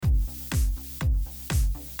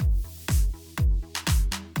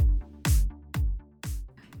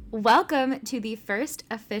Welcome to the first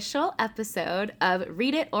official episode of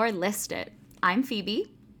Read It or List It. I'm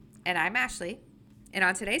Phoebe. And I'm Ashley. And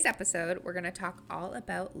on today's episode, we're going to talk all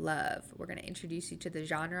about love. We're going to introduce you to the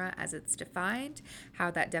genre as it's defined,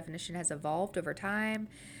 how that definition has evolved over time,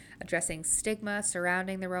 addressing stigma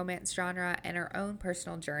surrounding the romance genre, and our own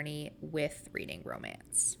personal journey with reading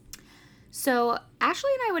romance. So,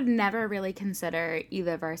 Ashley and I would never really consider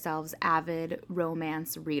either of ourselves avid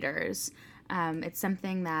romance readers. It's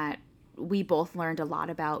something that we both learned a lot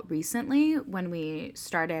about recently when we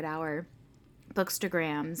started our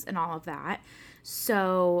bookstagrams and all of that.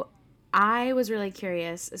 So I was really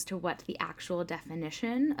curious as to what the actual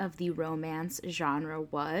definition of the romance genre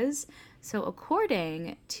was. So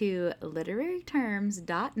according to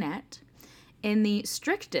literaryterms.net, in the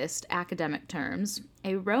strictest academic terms,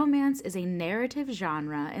 a romance is a narrative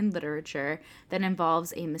genre in literature that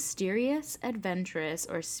involves a mysterious, adventurous,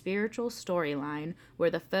 or spiritual storyline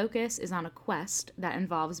where the focus is on a quest that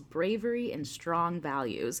involves bravery and strong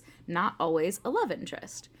values, not always a love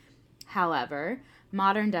interest. However,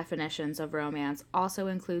 modern definitions of romance also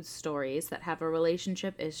include stories that have a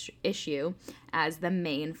relationship issue as the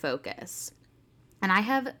main focus. And I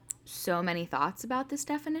have so many thoughts about this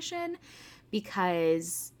definition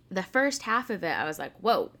because the first half of it, I was like,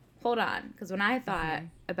 whoa, hold on. Because when I thought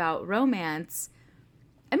about romance,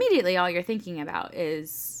 immediately all you're thinking about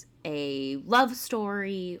is a love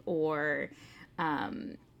story or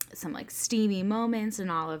some like steamy moments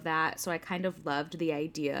and all of that. So I kind of loved the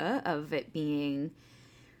idea of it being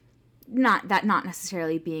not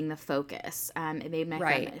necessarily being the focus. It made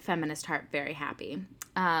my feminist heart very happy.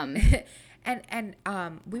 And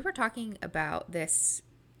we were talking about this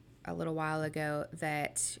a little while ago,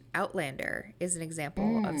 that Outlander is an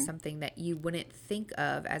example of something that you wouldn't think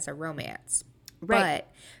of as a romance. Right.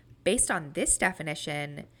 But based on this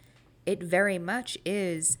definition, it very much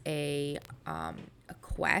is a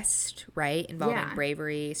quest, right? Involving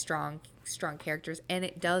bravery, strong characters, and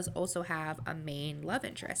it does also have a main love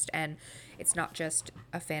interest. And it's not just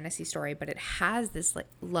a fantasy story, but it has this like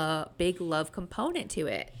big love component to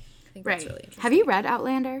it. I think that's really interesting. Have you read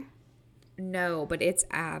Outlander? No, but it's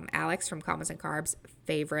Alex from Commas and Carbs'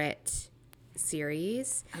 favorite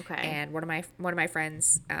series. Okay. And one of my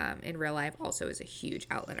friends in real life also is a huge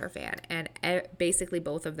Outlander fan, and basically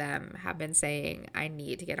both of them have been saying I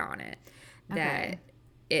need to get on it. That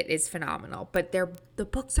it is phenomenal, but the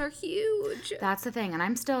books are huge. That's the thing, and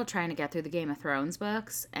I'm still trying to get through the Game of Thrones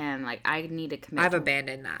books, and like I need to commit. I've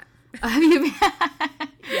abandoned that.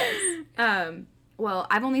 Yes. Well,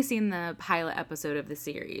 I've only seen the pilot episode of the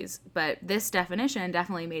series, but this definition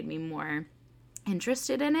definitely made me more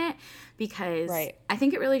interested in it because I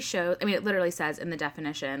think it really shows. I mean, it literally says in the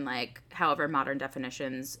definition, like, however, modern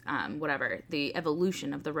definitions, whatever, the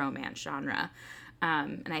evolution of the romance genre.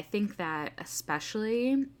 And I think that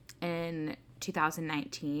especially in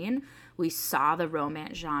 2019, we saw the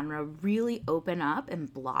romance genre really open up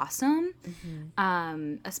and blossom,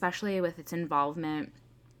 especially with its involvement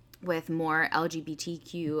with more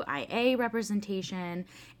LGBTQIA representation,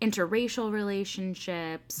 interracial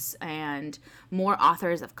relationships, and more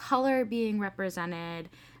authors of color being represented.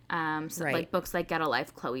 Like books like Get a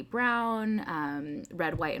Life, Chloe Brown,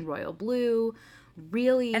 Red, White, and Royal Blue.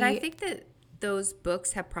 Really. And I think that those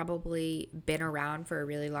books have probably been around for a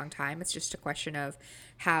really long time. It's just a question of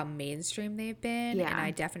how mainstream they've been. Yeah. And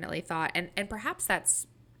I definitely thought, and perhaps that's,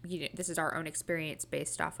 this is our own experience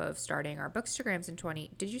based off of starting our bookstagrams in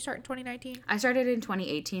did you start in 2019? I started in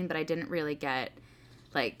 2018, but I didn't really get,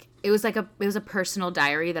 like, it was a personal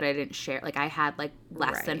diary that I didn't share. Like, I had like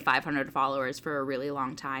less than 500 followers for a really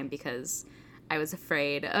long time because I was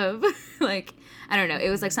afraid of like, I don't know. It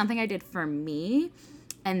was like something I did for me.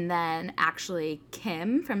 And then actually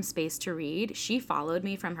Kim from Space to Read, she followed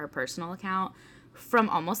me from her personal account from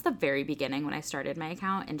almost the very beginning when I started my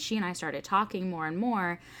account, and she and I started talking more and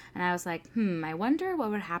more, and I was like, I wonder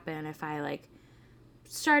what would happen if I like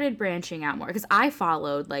started branching out more, because I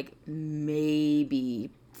followed like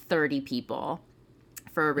maybe 30 people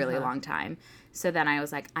for a really long time. So then I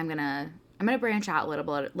was like, I'm gonna branch out a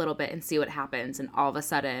little bit and see what happens, and all of a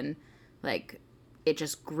sudden, like, it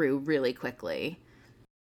just grew really quickly.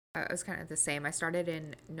 I was kind of the same. I started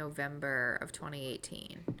in November of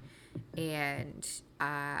 2018. And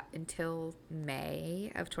until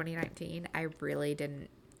May of 2019, I really didn't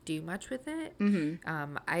do much with it.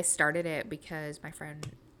 I started it because my friend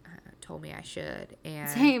told me I should. And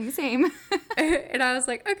Same. And I was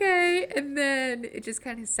like, okay. And then it just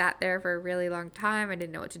kind of sat there for a really long time. I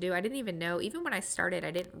didn't know what to do. I didn't even know, even when I started,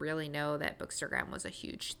 I didn't really know that Bookstagram was a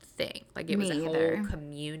huge thing. Like, it was a whole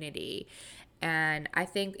community. And I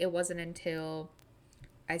think it wasn't until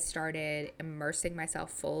I started immersing myself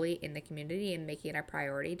fully in the community and making it a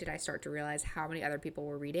priority, did I start to realize how many other people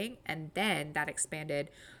were reading. And then that expanded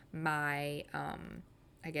my,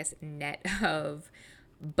 I guess, net of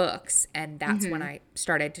books. And that's when I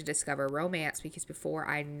started to discover romance, because before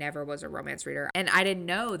I never was a romance reader. And I didn't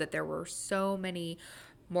know that there were so many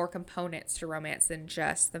more components to romance than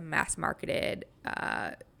just the mass marketed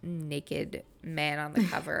naked man on the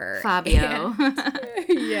cover. Fabio.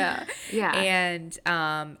 Yeah. Yeah.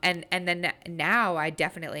 And then now I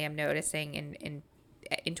definitely am noticing in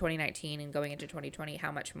 2019 and going into 2020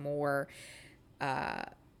 how much more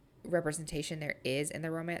representation there is in the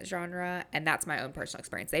romance genre. And that's my own personal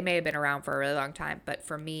experience. They may have been around for a really long time, but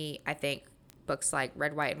for me, I think books like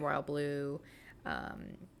Red, White, and Royal Blue,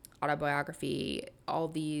 autobiography, all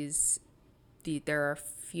these, there are a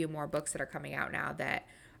few more books that are coming out now that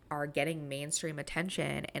are getting mainstream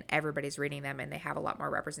attention, and everybody's reading them, and they have a lot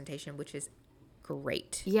more representation, which is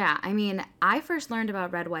great. Yeah, I mean, I first learned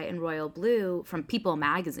about Red, White, and Royal Blue from People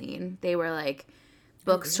magazine. They were like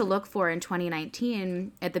books to look for in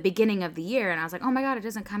 2019 at the beginning of the year, and I was like, oh my god, it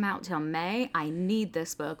doesn't come out till May. I need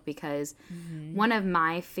this book because one of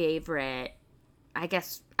my favorite, I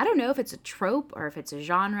guess, I don't know if it's a trope or if it's a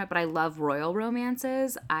genre, but I love royal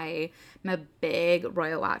romances. I'm a big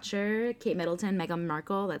royal watcher. Kate Middleton, Meghan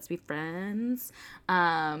Markle, let's be friends.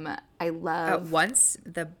 I love... Once,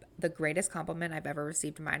 the greatest compliment I've ever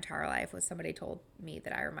received in my entire life was somebody told me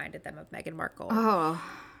that I reminded them of Meghan Markle. Oh,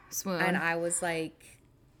 swoon. And I was like,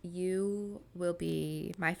 you will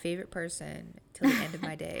be my favorite person till the end of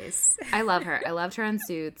my days. I love her. I loved her in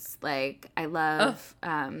Suits. Like, I love,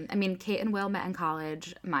 I mean, Kate and Will met in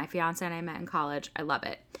college. My fiance and I met in college. I love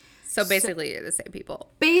it. So basically, you're the same people.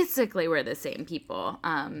 Basically, we're the same people.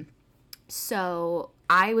 So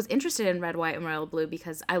I was interested in Red, White, and Royal Blue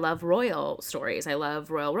because I love royal stories. I love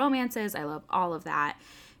royal romances. I love all of that.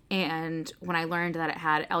 And when I learned that it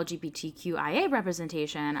had LGBTQIA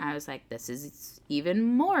representation, I was like, this is even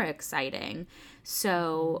more exciting.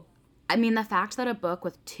 So, I mean, the fact that a book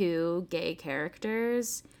with 2 gay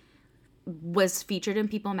characters was featured in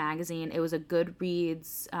People magazine, it was a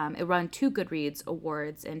Goodreads, it won 2 Goodreads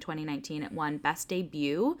awards in 2019. It won Best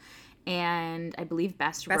Debut and I believe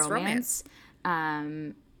Best Romance.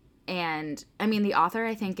 And I mean, the author,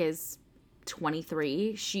 I think, is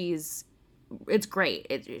 23. It's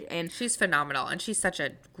great. And she's phenomenal, and she's such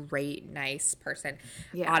a great, nice person.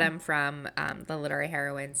 Yeah. Autumn from the Literary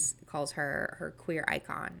Heroines calls her queer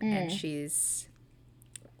icon, and she's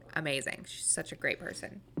amazing. She's such a great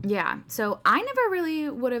person. Yeah. So I never really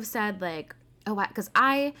would have said like, oh, because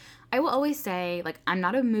I will always say, like, I'm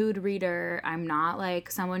not a mood reader. I'm not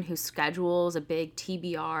like someone who schedules a big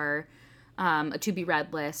TBR, a to be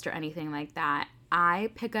read list or anything like that. I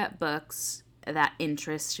pick up books that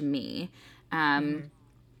interest me. And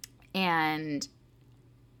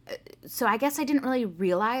so I guess I didn't really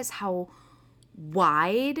realize how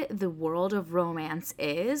wide the world of romance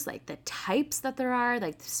is, like the types that there are,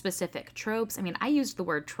 like the specific tropes. I mean, I used the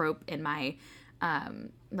word trope in my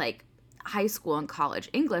like high school and college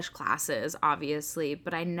English classes, obviously,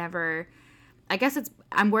 but I guess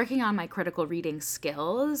I'm working on my critical reading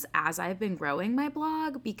skills as I've been growing my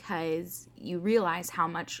blog, because you realize how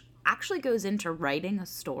much actually goes into writing a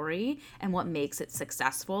story and what makes it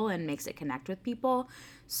successful and makes it connect with people.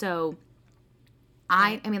 So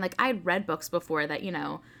I mean, like, I'd read books before that, you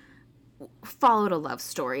know, followed a love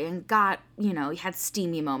story and got, you know, had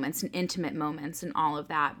steamy moments and intimate moments and all of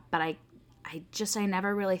that. But I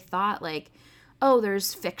never really thought like, oh,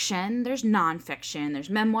 there's fiction, there's nonfiction, there's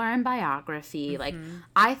memoir and biography. Like,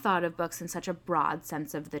 I thought of books in such a broad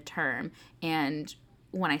sense of the term. And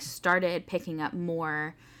when I started picking up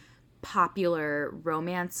more popular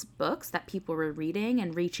romance books that people were reading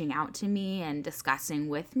and reaching out to me and discussing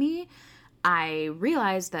with me, I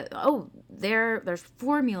realized that, oh, there's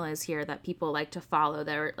formulas here that people like to follow.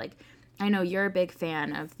 They're like, I know you're a big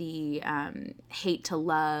fan of the hate to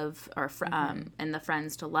love or and the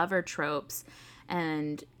friends to lover tropes.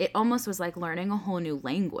 And it almost was like learning a whole new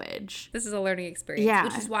language. This is a learning experience,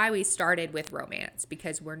 which is why we started with romance,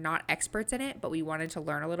 because we're not experts in it, but we wanted to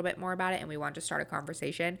learn a little bit more about it, and we wanted to start a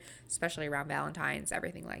conversation, especially around Valentine's,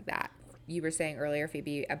 everything like that. You were saying earlier,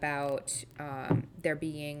 Phoebe, about there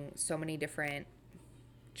being so many different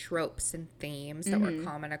tropes and themes that were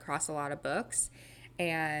common across a lot of books.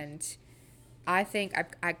 And I think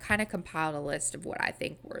I kind of compiled a list of what I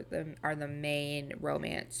think are the main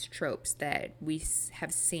romance tropes that we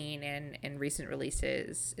have seen in recent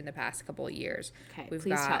releases in the past couple of years. Okay,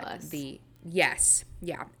 please tell us. Yes,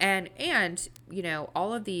 yeah, and you know,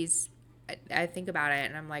 all of these, I think about it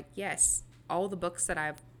and I'm like, yes, all the books that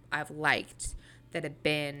I've liked, that have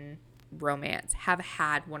been romance have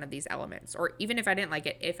had one of these elements. Or even if I didn't like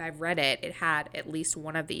it, if I've read it, it had at least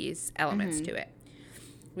one of these elements to it.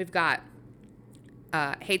 We've got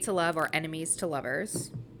hate to love or enemies to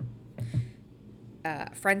lovers,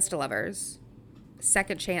 friends to lovers,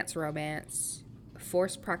 second chance romance,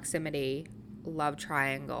 forced proximity, love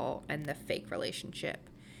triangle, and the fake relationship.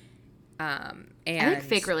 And I think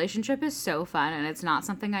fake relationship is so fun, and it's not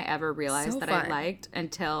something I ever realized I liked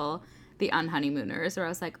until the Unhoneymooners, where I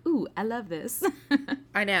was like, ooh, I love this.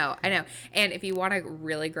 I know. And if you want a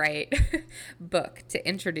really great book to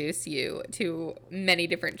introduce you to many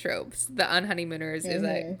different tropes, The Unhoneymooners is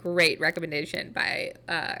a great recommendation by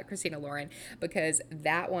Christina Lauren, because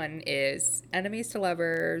that one is enemies to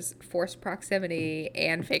lovers, forced proximity,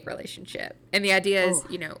 and fake relationship. And the idea is,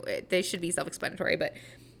 they should be self-explanatory, but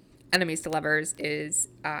enemies to lovers is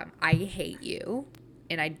I hate you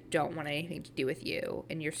and I don't want anything to do with you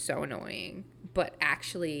and you're so annoying. But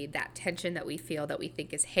actually that tension that we feel that we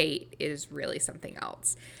think is hate is really something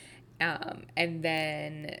else. And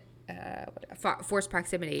then forced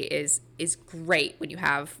proximity is great when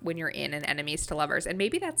you're in an enemies to lovers. And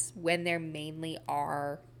maybe that's when there mainly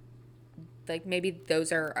are, like, maybe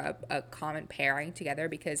those are a common pairing together,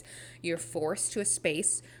 because you're forced to a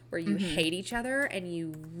space where you hate each other and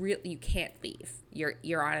you can't leave.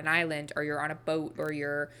 You're on an island, or you're on a boat, or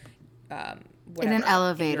you're whatever, in an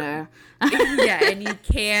elevator. Yeah, and you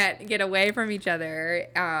can't get away from each other.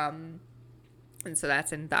 And so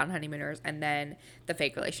that's in The Unhoneymooners. And then the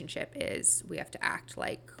fake relationship is we have to act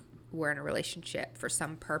like we're in a relationship for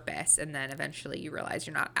some purpose, and then eventually you realize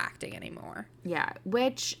you're not acting anymore. Yeah,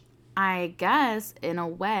 which I guess in a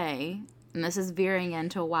way, and this is veering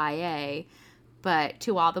into YA, but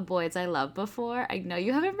To All the Boys I Loved Before. I know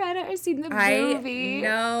you haven't read it or seen the movie.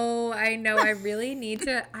 I know. I really need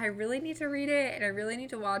to read it, and I really need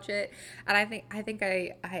to watch it. And I've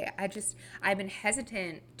been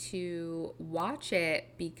hesitant to watch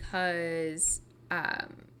it because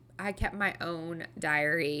I kept my own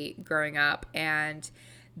diary growing up, and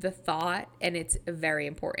the thought, and it's very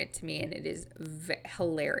important to me, and it is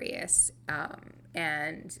hilarious.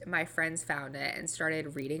 And my friends found it and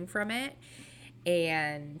started reading from it.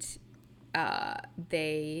 And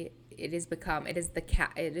it is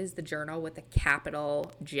the journal with a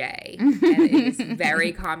capital J, and it is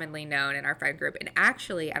very commonly known in our friend group. And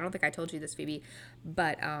actually, I don't think I told you this, Phoebe,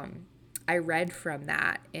 but I read from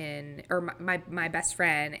that my best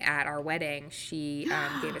friend at our wedding, she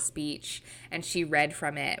gave a speech and she read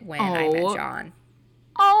from it when I met John.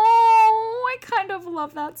 Oh, I kind of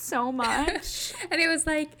love that so much. And it was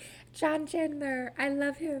like, John Chandler, I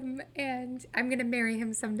love him, and I'm going to marry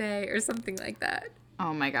him someday, or something like that.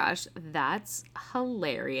 Oh my gosh, that's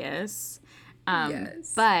hilarious.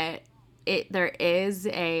 Yes. But there is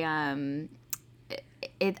a,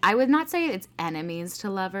 I would not say it's enemies to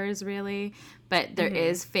lovers, really, but there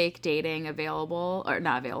is fake dating available, or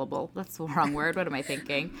not available. That's the wrong word. What am I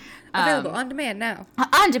thinking? Available on demand now.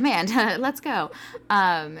 On demand. Let's go.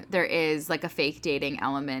 There is like a fake dating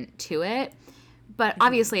element to it. But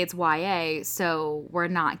obviously it's YA, so we're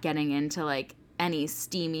not getting into like any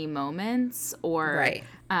steamy moments or right.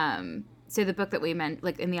 So the book that we meant,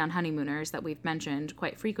 like in The Unhoneymooners that we've mentioned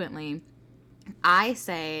quite frequently, I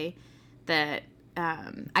say that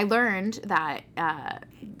I learned that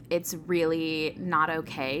it's really not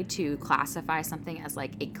okay to classify something as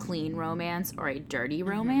like a clean romance or a dirty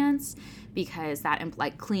romance, because that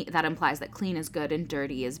implies that clean is good and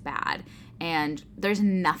dirty is bad. And there's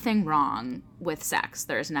nothing wrong with sex.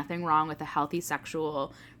 There's nothing wrong with a healthy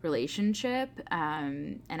sexual relationship.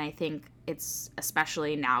 And I think it's,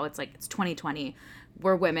 especially now, it's 2020.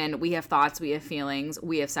 We're women. We have thoughts. We have feelings.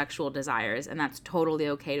 We have sexual desires. And that's totally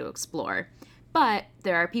okay to explore. But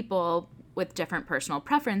there are people with different personal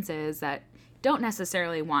preferences that don't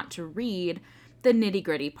necessarily want to read the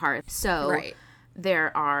nitty-gritty part. So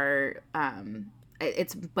there are...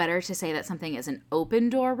 it's better to say that something is an open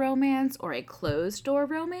door romance or a closed door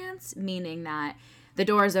romance, meaning that the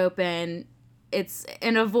door is open. It's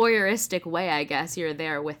in a voyeuristic way, I guess. You're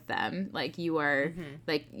there with them. Like you are,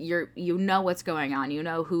 like you know what's going on. You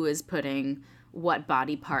know who is putting what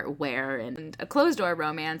body part where. And a closed door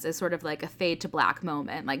romance is sort of like a fade to black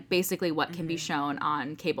moment, like basically what can be shown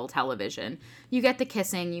on cable television. You get the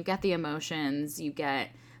kissing, you get the emotions, you get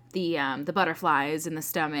the butterflies in the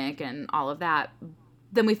stomach and all of that.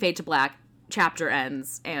 Then we fade to black, chapter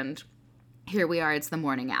ends, and here we are. It's the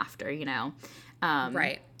morning after, you know?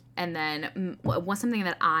 Right. And then something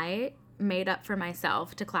that I made up for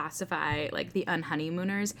myself to classify like the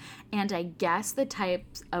unhoneymooners, and I guess the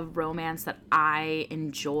types of romance that I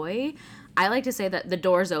enjoy. I like to say that the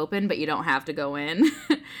door's open, but you don't have to go in.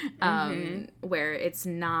 Where it's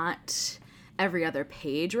not every other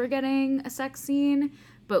page we're getting a sex scene,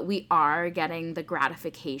 but we are getting the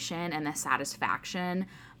gratification and the satisfaction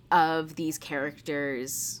of these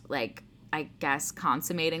characters, like, I guess,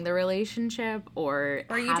 consummating the relationship or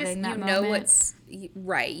having you just, that you moment. know what's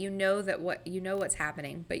right. You know what's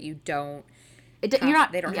happening, but you don't. They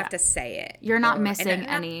don't have to say it. You're not missing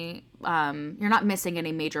any. You're not missing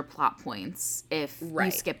any major plot points if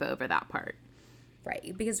you skip over that part.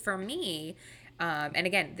 Right, because for me, and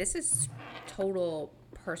again, this is total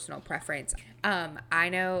personal preference. I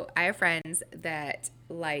know I have friends that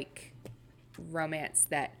like romance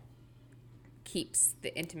that keeps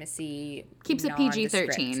the intimacy keeps it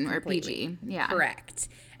PG-13 or PG. Yeah. Correct.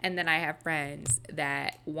 And then I have friends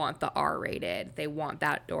that want the R-rated. They want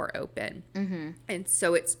that door open. Mm-hmm. And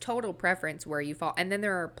so it's total preference where you fall. And then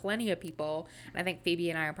there are plenty of people, and I think Phoebe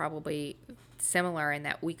and I are probably similar in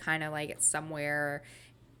that we kind of like it somewhere,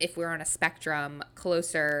 if we're on a spectrum,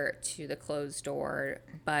 closer to the closed door.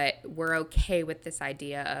 But we're okay with this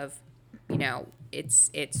idea of, you know, it's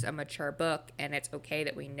a mature book and it's okay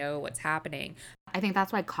that we know what's happening. I think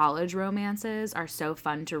that's why college romances are so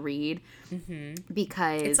fun to read,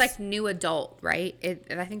 because it's like new adult, right?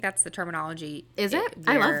 I think that's the terminology. Is it?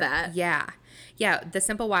 I love that. Yeah. The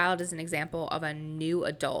Simple Wild is an example of a new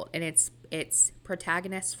adult, and it's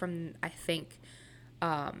protagonists from, I think,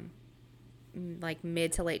 like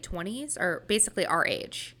mid to late 20s, or basically our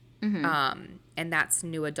age. And that's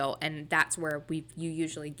new adult, and that's where you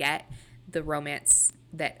usually get the romance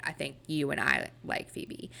that I think you and I like,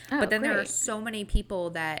 Phoebe. But then there are so many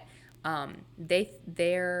people that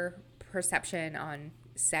their perception on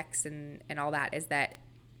sex and all that is that,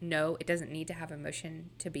 no, it doesn't need to have emotion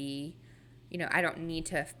to be, you know, I don't need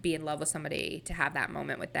to be in love with somebody to have that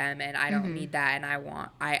moment with them, and I don't need that, and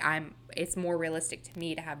I'm it's more realistic to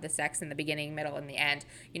me to have the sex in the beginning, middle, and the end,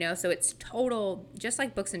 you know? So it's total, just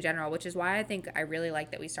like books in general, which is why I think I really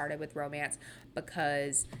like that we started with romance,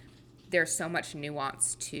 because there's so much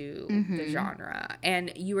nuance to the genre.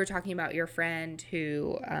 And you were talking about your friend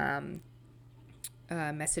who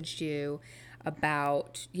messaged you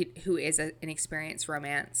about, who is an experienced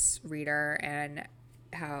romance reader, and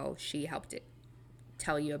how she helped it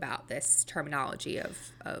tell you about this terminology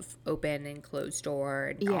of open and closed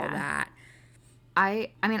door and all that. I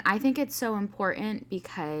mean, I think it's so important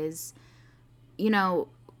because, you know,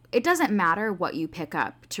 it doesn't matter what you pick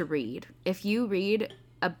up to read. If you read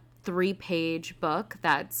a 3-page book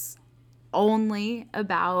that's only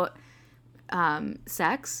about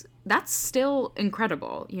sex, that's still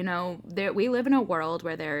incredible. You know, we live in a world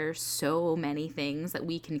where there are so many things that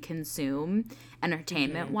we can consume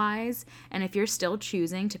entertainment-wise, and if you're still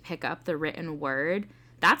choosing to pick up the written word,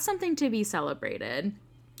 that's something to be celebrated.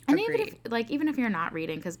 And even if you're not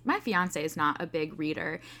reading, because my fiance is not a big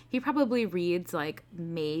reader, he probably reads like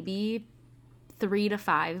maybe 3 to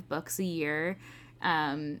 5 books a year,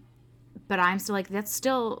 but I'm still like,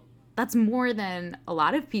 that's more than a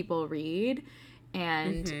lot of people read.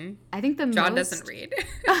 And I think John doesn't read.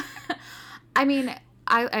 I mean,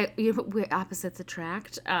 we're opposites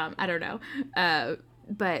attract. I don't know.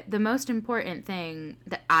 But the most important thing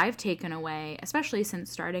that I've taken away, especially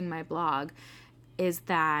since starting my blog, is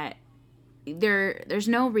that there's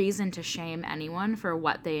no reason to shame anyone for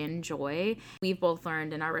what they enjoy. We've both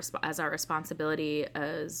learned in our responsibility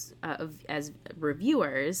as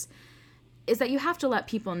reviewers is that you have to let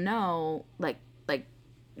people know, like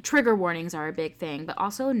trigger warnings are a big thing, but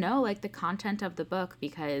also know like the content of the book,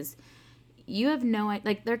 because you have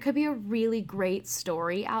like there could be a really great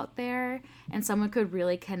story out there and someone could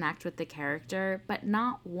really connect with the character but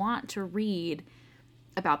not want to read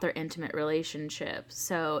about their intimate relationship.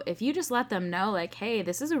 So if you just let them know like, hey,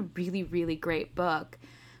 this is a really, really great book,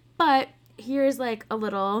 but here's like a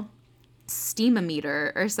little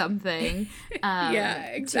steam-o-meter or something. Yeah,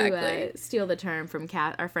 exactly. To steal the term from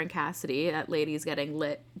our friend Cassidy at Ladies Getting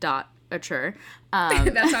Lit .ature.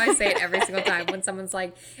 That's how I say it every single time when someone's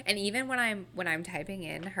like, and even when I'm typing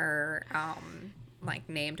in her like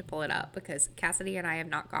name to pull it up, because Cassidy and I have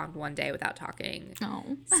not gone one day without talking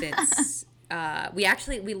since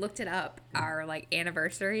we looked it up, our like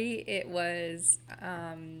anniversary. It was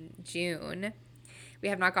June. We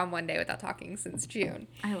have not gone one day without talking since June.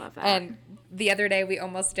 I love that. And the other day we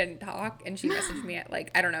almost didn't talk, and she messaged me at like,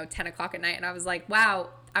 I don't know, 10 o'clock at night, and I was like, wow,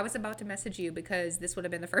 I was about to message you because this would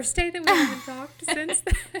have been the first day that we haven't talked since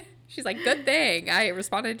then. She's like, good thing I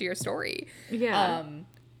responded to your story. Yeah.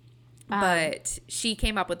 But she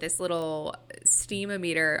came up with this little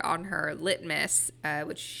steamometer on her litmus,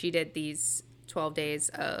 which she did these 12 days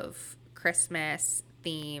of Christmas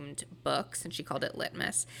themed books, and she called it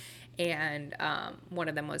Litmus. And one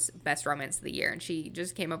of them was Best Romance of the Year. And she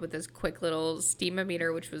just came up with this quick little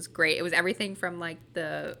steamometer, which was great. It was everything from like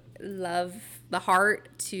the love, the heart,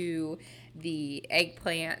 to the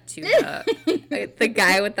eggplant, to the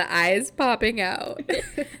guy with the eyes popping out.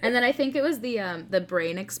 And then I think it was the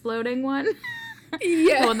brain exploding one.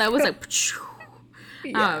 Yeah. The one that was like...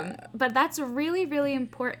 Yeah. But that's really, really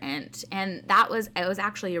important. And it was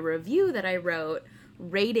actually a review that I wrote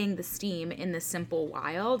rating the steam in The Simple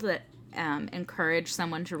Wild that encouraged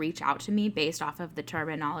someone to reach out to me based off of the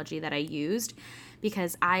terminology that I used,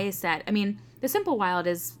 because I said, I mean, The Simple Wild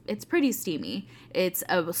it's pretty steamy. It's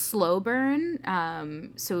a slow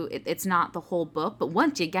burn, so it's not the whole book, but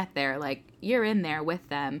once you get there, like, you're in there with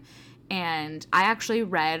them. And I actually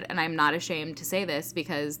read, and I'm not ashamed to say this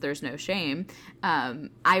because there's no shame, I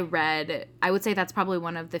would say that's probably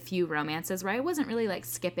one of the few romances where I wasn't really like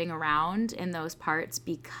skipping around in those parts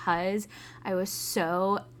because I was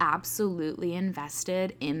so absolutely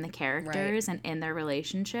invested in the characters and in their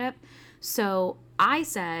relationship. So I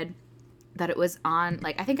said that it was on,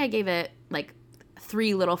 like, I think I gave it like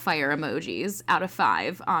 3 little fire emojis out of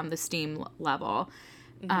 5 on the steam level.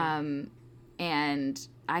 But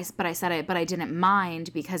I didn't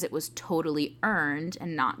mind because it was totally earned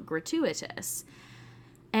and not gratuitous.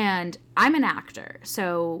 And I'm an actor,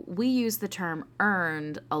 so we use the term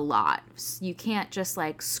earned a lot. You can't just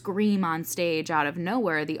like scream on stage out of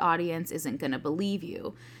nowhere. The audience isn't going to believe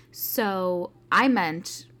you. So I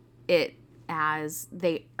meant it as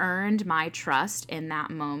they earned my trust in that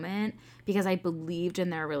moment because I believed in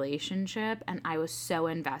their relationship and I was so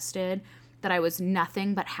invested that I was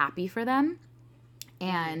nothing but happy for them.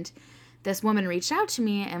 And this woman reached out to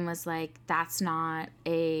me and was like, that's not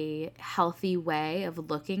a healthy way of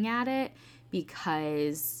looking at it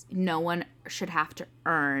because no one should have to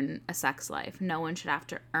earn a sex life. No one should have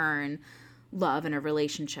to earn love in a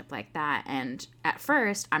relationship like that. And at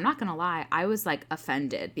first, I'm not going to lie, I was like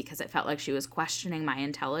offended because it felt like she was questioning my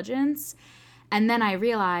intelligence. And then I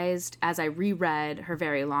realized as I reread her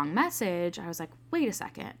very long message, I was like, wait a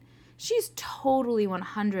second. She's totally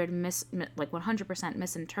 100%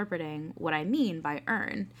 misinterpreting what I mean by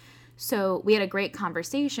earn. So we had a great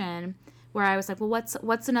conversation where I was like, well,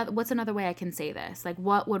 what's another way I can say this? Like,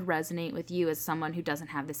 what would resonate with you as someone who doesn't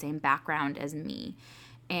have the same background as me?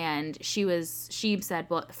 And she said,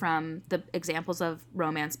 well, from the examples of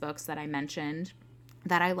romance books that I mentioned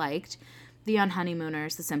that I liked, The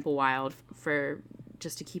Unhoneymooners, The Simple Wild, for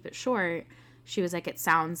just to keep it short, she was like, it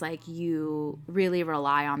sounds like you really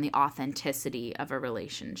rely on the authenticity of a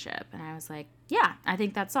relationship. And I was like, yeah, I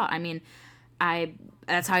think that's all. I mean,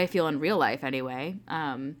 that's how I feel in real life anyway.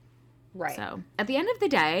 Right. So at the end of the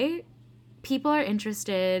day, people are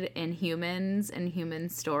interested in humans and human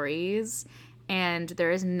stories, and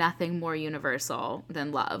there is nothing more universal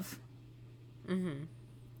than love. Mm-hmm.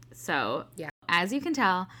 So yeah, as you can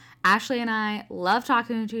tell, Ashley and I love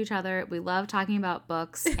talking to each other. We love talking about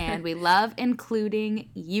books, and we love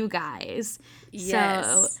including you guys. Yes.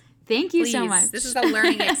 So thank you so much. This is a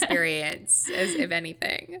learning experience, if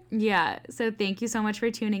anything. Yeah. So thank you so much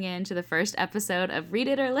for tuning in to the first episode of Read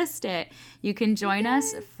It or List It. You can join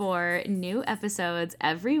us for new episodes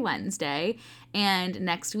every Wednesday. And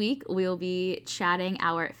next week, we'll be chatting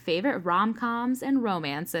our favorite rom-coms and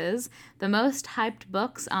romances, the most hyped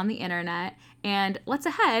books on the internet, and what's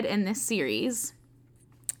ahead in this series.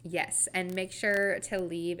 Yes, and make sure to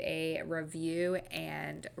leave a review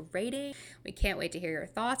and rating. We can't wait to hear your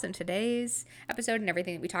thoughts on today's episode and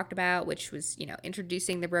everything that we talked about, which was,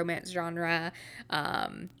 introducing the romance genre.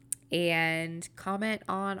 And comment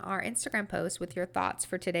on our Instagram post with your thoughts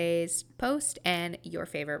for today's post and your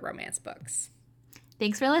favorite romance books.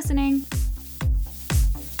 Thanks for listening.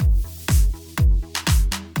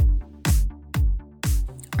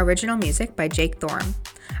 Original music by Jake Thorne.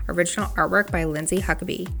 Original artwork by Lindsay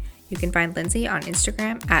Huckabee. You can find Lindsay on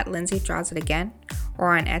Instagram at Lindsay Draws It Again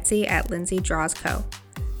or on Etsy at Lindsay Draws Co.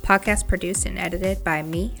 Podcast produced and edited by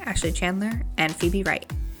me, Ashley Chandler, and Phoebe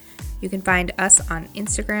Wright. You can find us on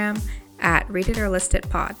Instagram at Read It or List It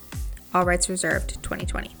Pod. All rights reserved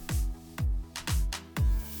 2020.